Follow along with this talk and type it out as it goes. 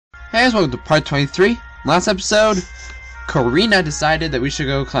Hey guys, welcome to part 23. Last episode, Korrina decided that we should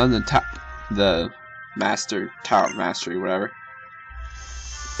go climb the Tower of Mastery, whatever.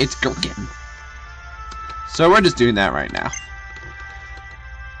 It's Gherkin. So we're just doing that right now.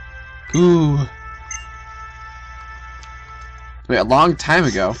 Ooh. Wait, a long time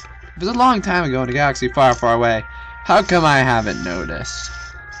ago? It was a long time ago in a galaxy far, far away. How come I haven't noticed?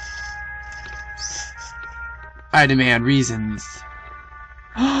 I demand reasons.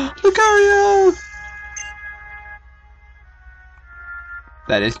 Lucario!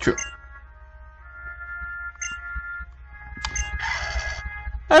 That is true.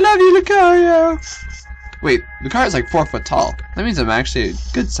 I love you, Lucario! Wait, Lucario's like 4 foot tall. That means I'm actually a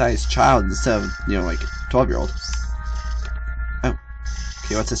good-sized child instead of, you know, like a 12-year-old. Oh.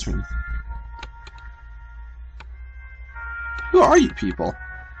 Okay, what's this room? Who are you people?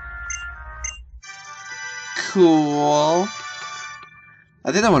 Cool.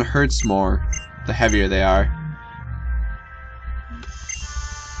 I think that one hurts more the heavier they are.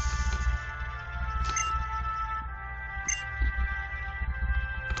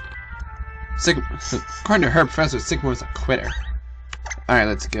 According to her, Professor Sigmar's a quitter. Alright,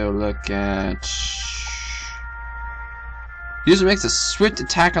 let's go look at... User makes a swift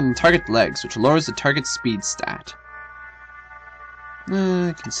attack on the target legs, which lowers the target's speed stat.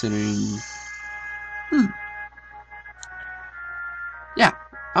 Considering... Yeah,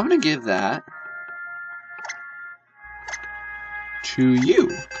 I'm gonna give that to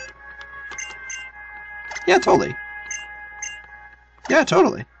you. Yeah, totally. Yeah,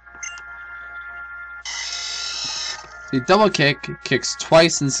 totally. The double kick kicks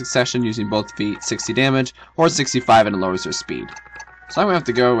twice in succession using both feet, 60 damage, or 65 and it lowers their speed. So I'm gonna have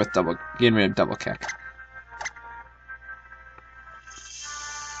to go with getting rid of double kick.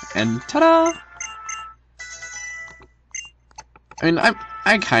 And ta-da! I mean,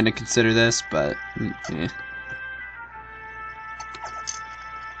 I kind of consider this, but I think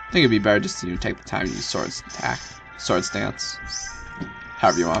it'd be better just to take the time to use sword stance.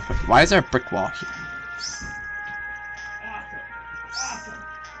 However you want to put it. Why is there a brick wall here?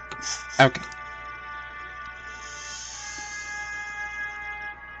 Okay.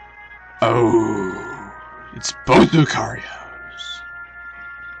 Oh, it's both Lucarios.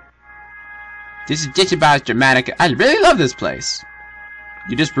 This is just about as dramatic. I really love this place.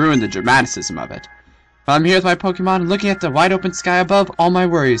 You just ruined the dramaticism of it. While I'm here with my Pokemon and looking at the wide open sky above, all my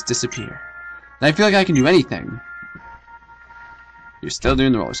worries disappear. And I feel like I can do anything. You're still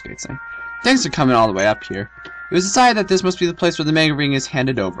doing the roller skates thing. Thanks for coming all the way up here. It was decided that this must be the place where the Mega Ring is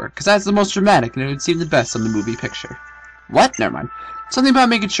handed over, because that's the most dramatic and it would seem the best on the movie picture. What? Never mind. Something about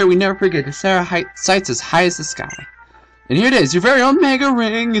making sure we never forget to set our sights as high as the sky. And here it is, your very own Mega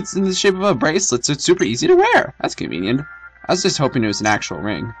Ring. It's in the shape of a bracelet, so it's super easy to wear. That's convenient. I was just hoping it was an actual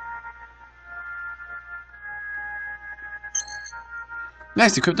ring.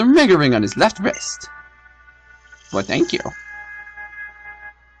 Next, equip the Mega Ring on his left wrist. Well, thank you.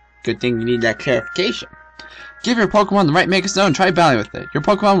 Good thing you need that clarification. Give your Pokemon the right Mega Stone and try battling with it. Your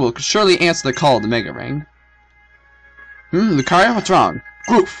Pokemon will surely answer the call of the Mega Ring. Lucario, what's wrong?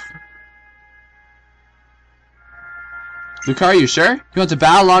 Goof. Lucario, you sure? You want to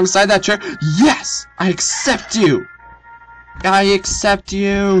battle alongside that chair? Yes! I accept you! I accept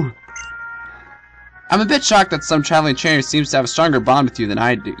you! I'm a bit shocked that some traveling trainer seems to have a stronger bond with you than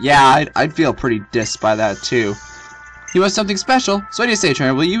I do. Yeah, I'd feel pretty dissed by that too. He was something special. So what do you say,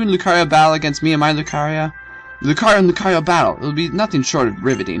 trainer? Will you and Lucario battle against me and my Lucario? Lucario and Lucario battle. It'll be nothing short of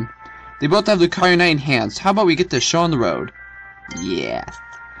riveting. They both have Lucario Knight in hand, so how about we get this show on the road? Yes.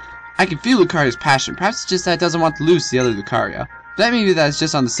 I can feel Lucario's passion. Perhaps it's just that it doesn't want to lose the other Lucario. But maybe that's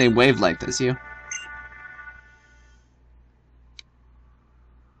just on the same wavelength as you.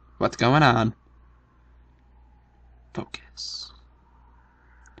 What's going on? Focus.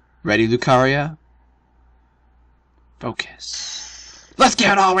 Ready, Lucario? Focus. Let's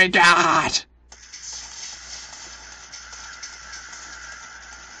get all we got!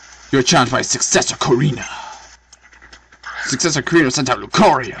 You're challenged by Successor Korrina. Successor Korrina sent out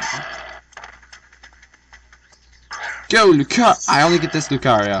Lucario. Go, Lucario! I only get this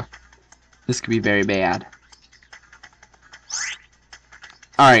Lucario. This could be very bad.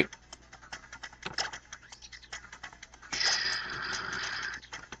 Alright.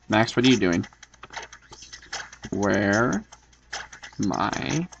 Max, what are you doing? Where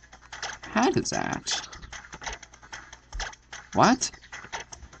my hat is at? What?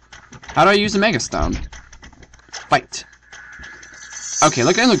 How do I use the Mega Stone? Fight. Okay,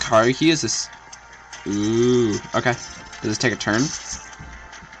 look at Lucario. He is this. Ooh. Okay. Does this take a turn?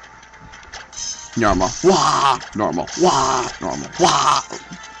 Normal. Wah! Normal. Wah! Normal. Wah!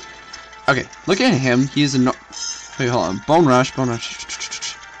 Okay, look at him. He's a no. Wait, hold on. Bone Rush, Bone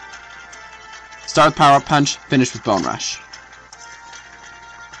Rush. Start with Power Up Punch, finish with Bone Rush.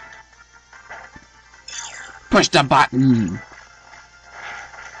 Push the button.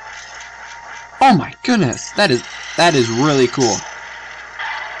 Oh my goodness, that is really cool.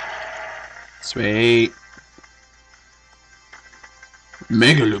 Sweet.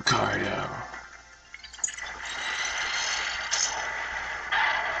 Mega Lucario.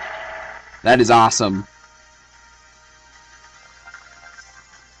 That is awesome.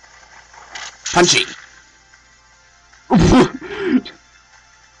 Punchy.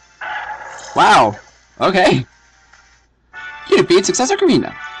 Wow. Okay. You defeat Successor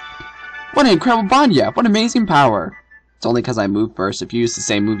Korrina. What an incredible bond you have. What amazing power. It's only because I moved first. If you used the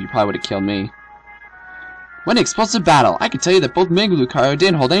same move, you probably would have killed me. What an explosive battle. I can tell you that both Mega Lucario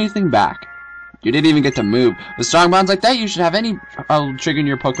didn't hold anything back. You didn't even get to move. With strong bonds like that, you should have any triggering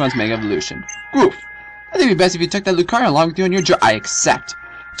your Pokemon's Mega Evolution. Goof. I think it'd be best if you took that Lucario along with you on your journey. I accept.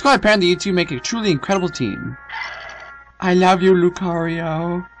 It's quite apparent that you two make a truly incredible team. I love you,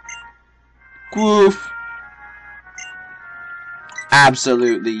 Lucario. Goof.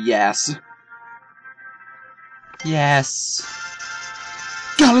 Absolutely, yes. Yes.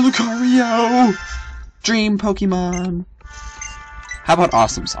 Got a Lucario! Dream Pokemon. How about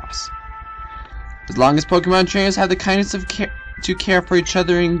Awesome Sauce? As long as Pokemon trainers have the kindness of to care for each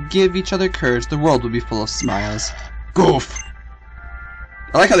other and give each other courage, the world will be full of smiles. Goof.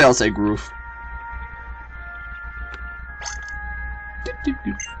 I like how they all say goof.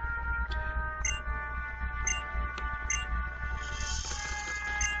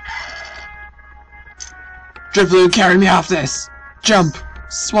 Drifloon, carry me off this! Jump!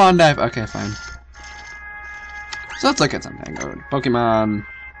 Swan dive! Okay, fine. So let's look at something. Go Pokemon.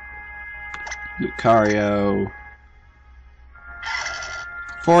 Lucario.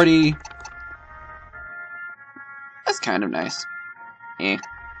 40. That's kind of nice. Eh.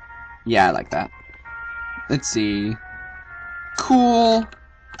 Yeah, I like that. Let's see. Cool.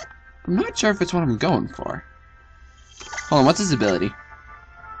 I'm not sure if it's what I'm going for. Hold on, what's his ability?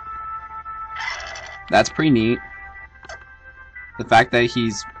 That's pretty neat. The fact that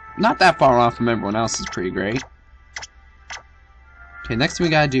he's not that far off from everyone else is pretty great. Okay, next thing we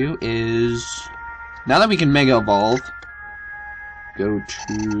gotta do is... Now that we can Mega Evolve, go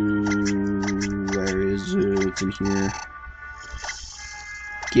to... Where is it? It's in here.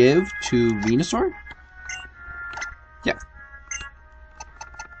 Give to Venusaur? Yeah.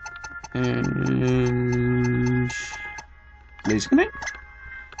 And... Laser Connect?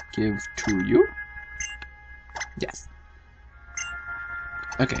 Give to you? Yes.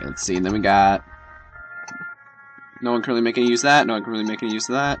 Okay, let's see. And then we got... No one currently making use of that. No one currently making use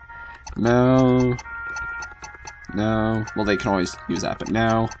of that. No. No. Well, they can always use that, but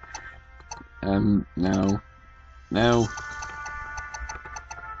no. No. No.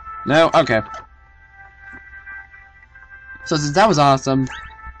 No. Okay. So since that was awesome,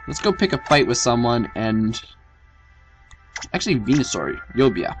 let's go pick a fight with someone and... Actually, Venusaur,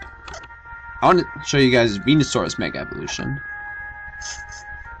 you'll be up. I want to show you guys Venusaur's Mega Evolution.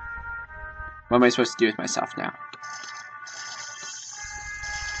 What am I supposed to do with myself now?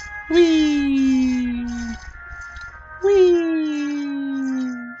 Whee!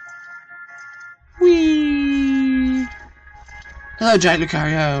 Whee! Whee! Hello, Giant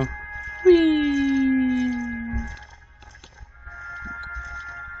Lucario! Whee!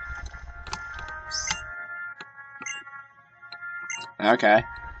 Okay.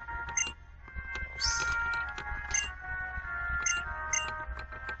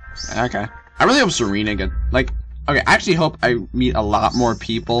 Okay. I really hope Serena gets, like, okay, I actually hope I meet a lot more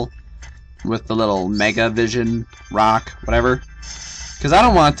people with the little Mega Vision rock, whatever. Because I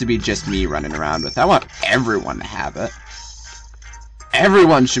don't want it to be just me running around with it. I want everyone to have it.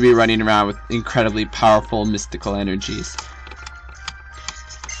 Everyone should be running around with incredibly powerful mystical energies.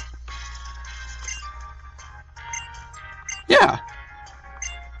 Yeah.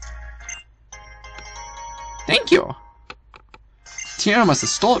 Thank you. Tiana must have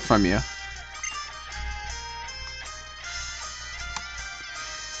stole it from you.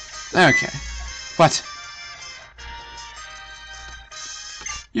 Okay. What?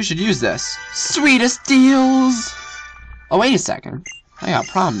 You should use this. Sweetest deals! Oh, wait a second. I got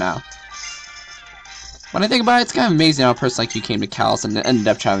a problem now. When I think about it, it's kind of amazing how a person like you came to Kalos and ended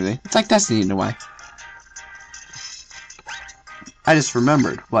up traveling. It's like destiny in a way. I just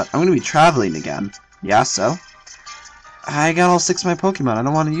remembered. What? I'm going to be traveling again. Yeah, so? I got all 6 of my Pokemon. I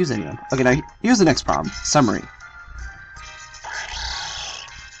don't want to use any of them. Okay, now here's the next problem. Summary.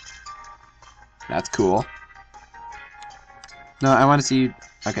 That's cool. No, I want to see...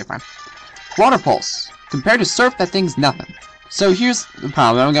 Okay, fine. Water Pulse. Compared to Surf, that thing's nothing. So here's the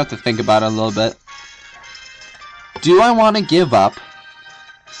problem. I'm gonna have to think about it a little bit. Do I want to give up?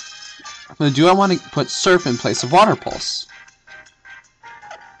 Or do I want to put Surf in place of Water Pulse?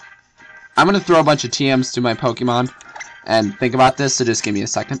 I'm gonna throw a bunch of TMs to my Pokemon and think about this, so just give me a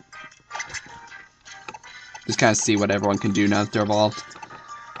second. Just kind of see what everyone can do now that they're evolved.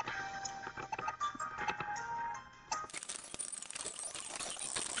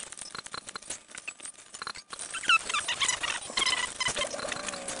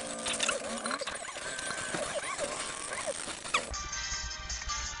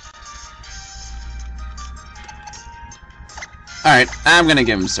 Alright, I'm gonna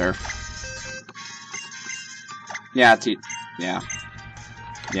give him Surf. Yeah. The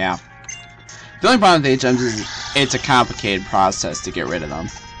only problem with HMs is it's a complicated process to get rid of them.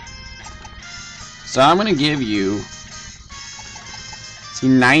 So I'm gonna give you... see,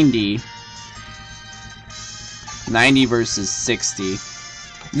 90. 90 versus 60.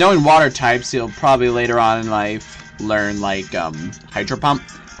 Knowing water types, he'll probably later on in life learn, like, Hydro Pump.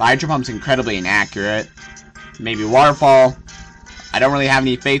 But Hydro Pump's incredibly inaccurate. Maybe Waterfall. I don't really have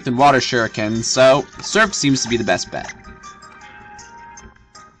any faith in Water Shuriken, so Surf seems to be the best bet.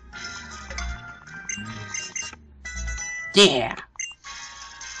 Yeah!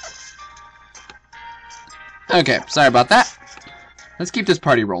 Okay, sorry about that. Let's keep this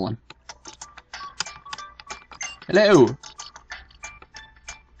party rolling. Hello!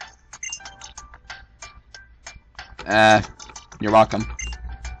 You're welcome.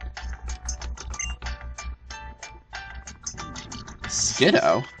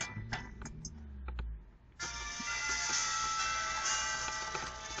 Skiddo?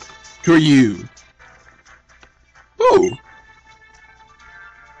 Who are you? Ooh!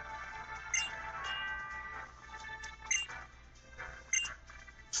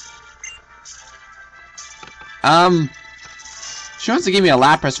 She wants to give me a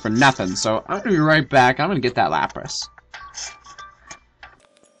Lapras for nothing, so I'm gonna be right back. I'm gonna get that Lapras.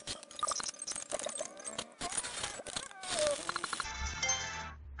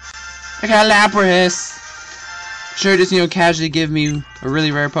 I got Lapras! Sure, just, casually give me a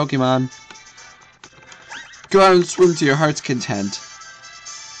really rare Pokemon. Go out and swim to your heart's content.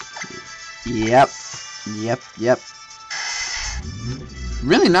 Yep.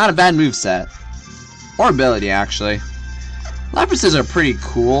 Really not a bad moveset. Or ability, actually. Laprases are pretty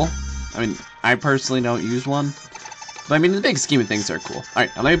cool. I mean, I personally don't use one. But I mean, in the big scheme of things, they're cool. Alright,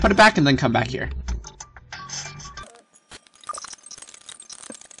 now let me put it back and then come back here.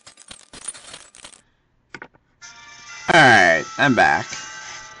 Alright, I'm back.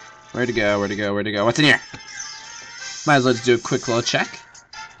 Where'd it go? What's in here? Might as well just do a quick little check.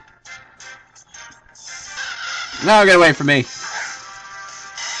 No, get away from me.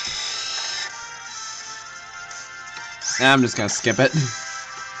 I'm just gonna skip it.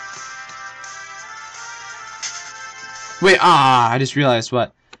 Wait, I just realized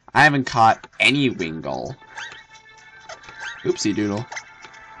what. I haven't caught any Wingull. Oopsie doodle.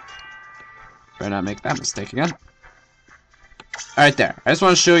 Better not make that mistake again. Alright there. I just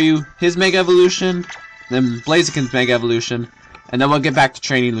want to show you his Mega Evolution, then Blaziken's Mega Evolution, and then we'll get back to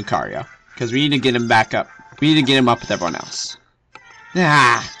training Lucario. Because we need to get him back up. We need to get him up with everyone else.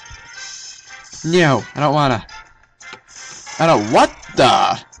 No, I don't wanna. What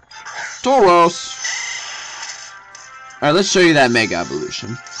the? Tauros! Alright, let's show you that Mega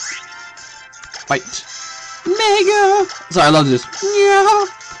Evolution. Fight. Mega! Sorry, I love this.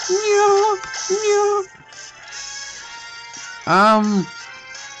 I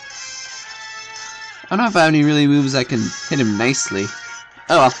don't know if I have any really moves that can hit him nicely.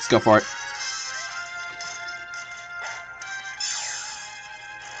 Oh well, let's go for it.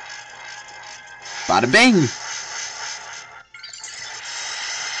 Bada bing!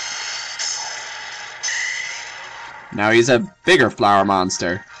 Now he's a bigger flower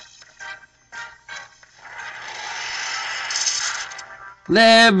monster.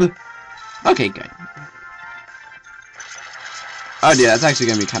 Live! Okay, good. Oh yeah, that's actually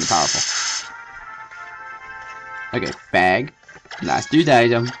gonna be kind of powerful. Okay, bag. Last used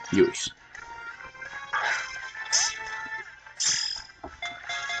item. Use.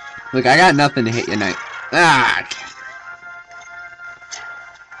 Look, I got nothing to hit you tonight.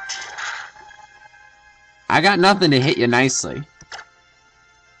 I got nothing to hit you nicely.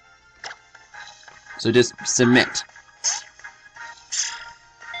 So just submit.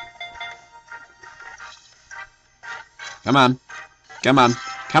 Come on. Come on.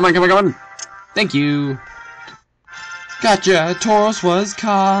 Thank you. Gotcha. Tauros was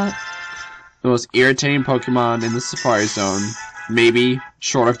caught. The most irritating Pokemon in the Safari Zone. Maybe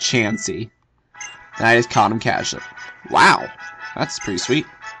short of Chansey. And I just caught him casually. Wow, that's pretty sweet.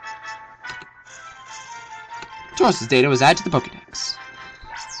 Tauros' data was added to the Pokédex.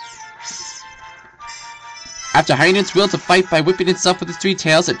 After hiring its will to fight by whipping itself with its 3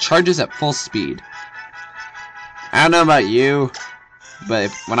 tails, it charges at full speed. I don't know about you, but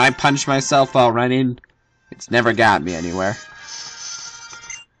when I punch myself while running, it's never got me anywhere.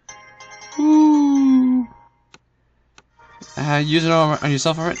 Ooh. Use it on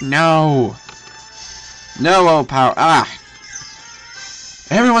yourself already? No! No, power. Ah!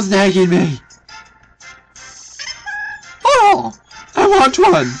 Everyone's nagging me! Oh! I want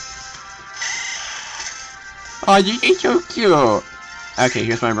one! Oh, you're so cute! Okay,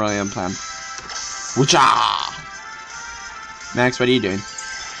 here's my brilliant plan. Woocha! Max, what are you doing?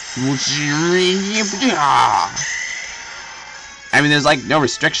 I mean, there's like no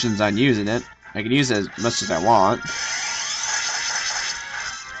restrictions on using it. I can use it as much as I want.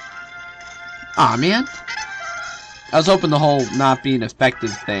 Aw, man. I was hoping the whole not being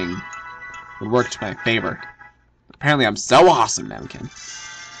effective thing would work to my favor. Apparently I'm so awesome now, Ken.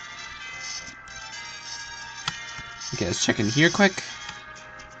 Okay, let's check in here quick.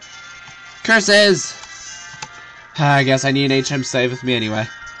 Curses! I guess I need an HM save with me anyway.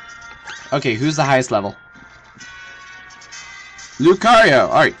 Okay, who's the highest level? Lucario!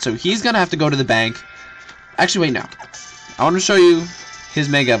 Alright, so he's gonna have to go to the bank. Actually, wait, no. I want to show you his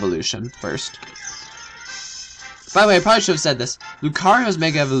Mega Evolution first. By the way, I probably should have said this. Lucario's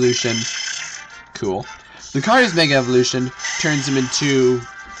Mega Evolution... Cool. Lucario's Mega Evolution turns him into...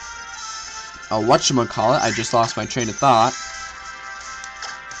 whatchamacallit? I just lost my train of thought.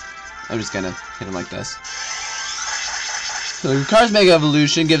 I'm just gonna hit him like this. So Lucario's Mega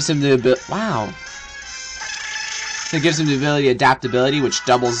Evolution gives him the ability... Wow. It gives him the ability Adaptability, which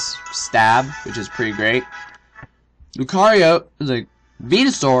doubles stab, which is pretty great. Lucario, like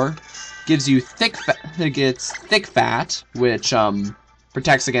Venusaur, gives you thick fat, which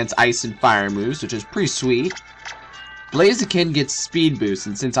protects against ice and fire moves, which is pretty sweet. Blaziken gets speed boost,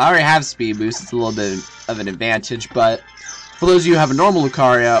 and since I already have speed boost, it's a little bit of an advantage, but for those of you who have a normal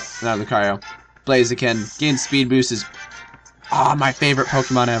Lucario, Blaziken, getting speed boost is my favorite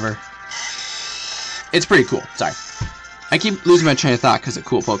Pokemon ever. It's pretty cool. Sorry. I keep losing my train of thought because of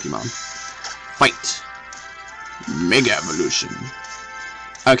cool Pokemon. Fight! Mega Evolution.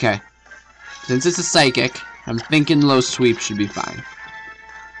 Okay. Since it's a Psychic, I'm thinking low sweep should be fine.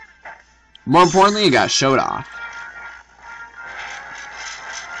 More importantly, you gotta show it off.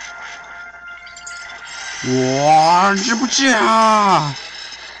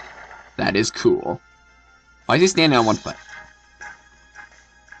 That is cool. Why is he standing on one foot?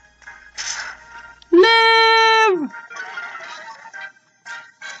 Live!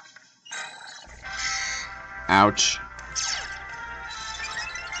 Ouch.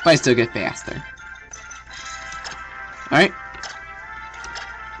 But I still get faster. Alright.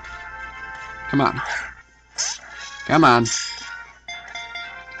 Come on. Come on.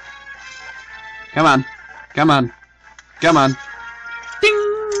 Come on. Come on. Come on.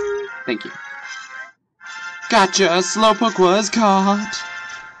 Ding! Thank you. Gotcha! Slowpoke was caught!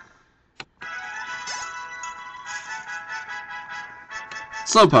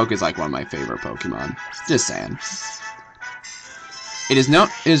 Slowpoke is like one of my favorite Pokemon. Just saying. It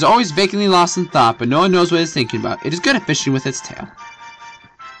is always vacantly lost in thought, but no one knows what it's thinking about. It is good at fishing with its tail.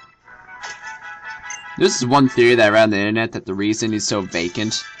 This is one theory that I read on the internet, that the reason he's so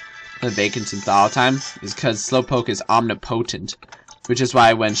vacant in thought all the time, is because Slowpoke is omnipotent. Which is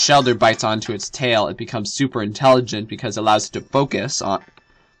why when Shelter bites onto its tail, it becomes super intelligent because it allows it to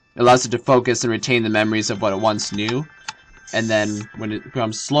focus and retain the memories of what it once knew. And then when it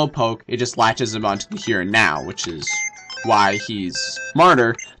becomes Slowpoke, it just latches him onto the here and now, which is why he's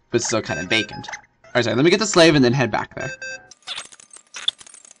smarter, but still kind of vacant. Alright, sorry, let me get the slave and then head back there.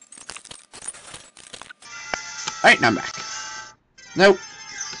 Alright, now I'm back. Nope.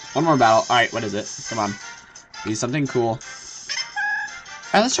 One more battle. Alright, what is it? Come on. Be something cool.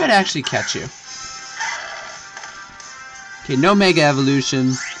 Alright, let's try to actually catch you. Okay, no Mega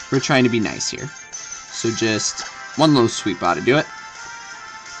Evolution. We're trying to be nice here. So just one little sweep ought to do it.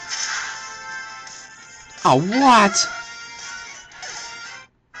 Oh, what?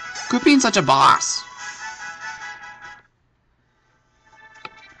 Quit being such a boss.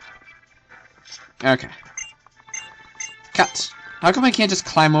 Okay. Cut. How come I can't just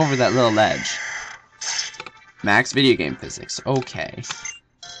climb over that little ledge? Max video game physics. Okay.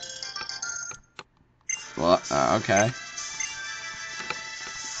 Well, okay.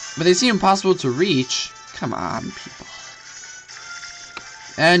 But they seem impossible to reach. Come on, people.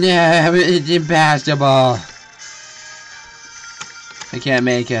 And yeah, it's impassable. I can't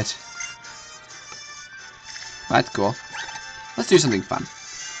make it. That's cool. Let's do something fun.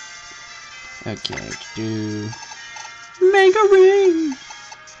 Okay, do Mega Ring.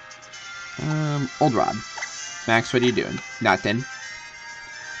 Old Rod. Max, what are you doing? Nothing.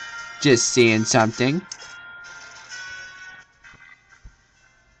 Just seeing something.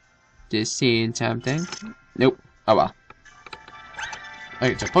 Just seeing something. Nope. Oh well.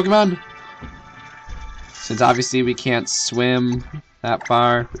 Okay, so Pokemon. Since obviously we can't swim that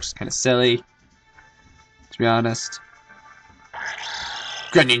far, which is kind of silly, to be honest.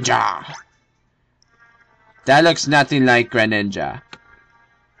 Greninja! That looks nothing like Greninja.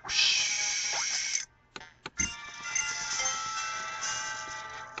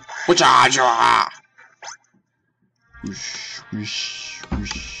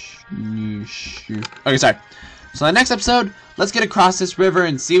 Okay, sorry. So in the next episode, let's get across this river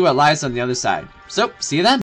and see what lies on the other side. So, see you then!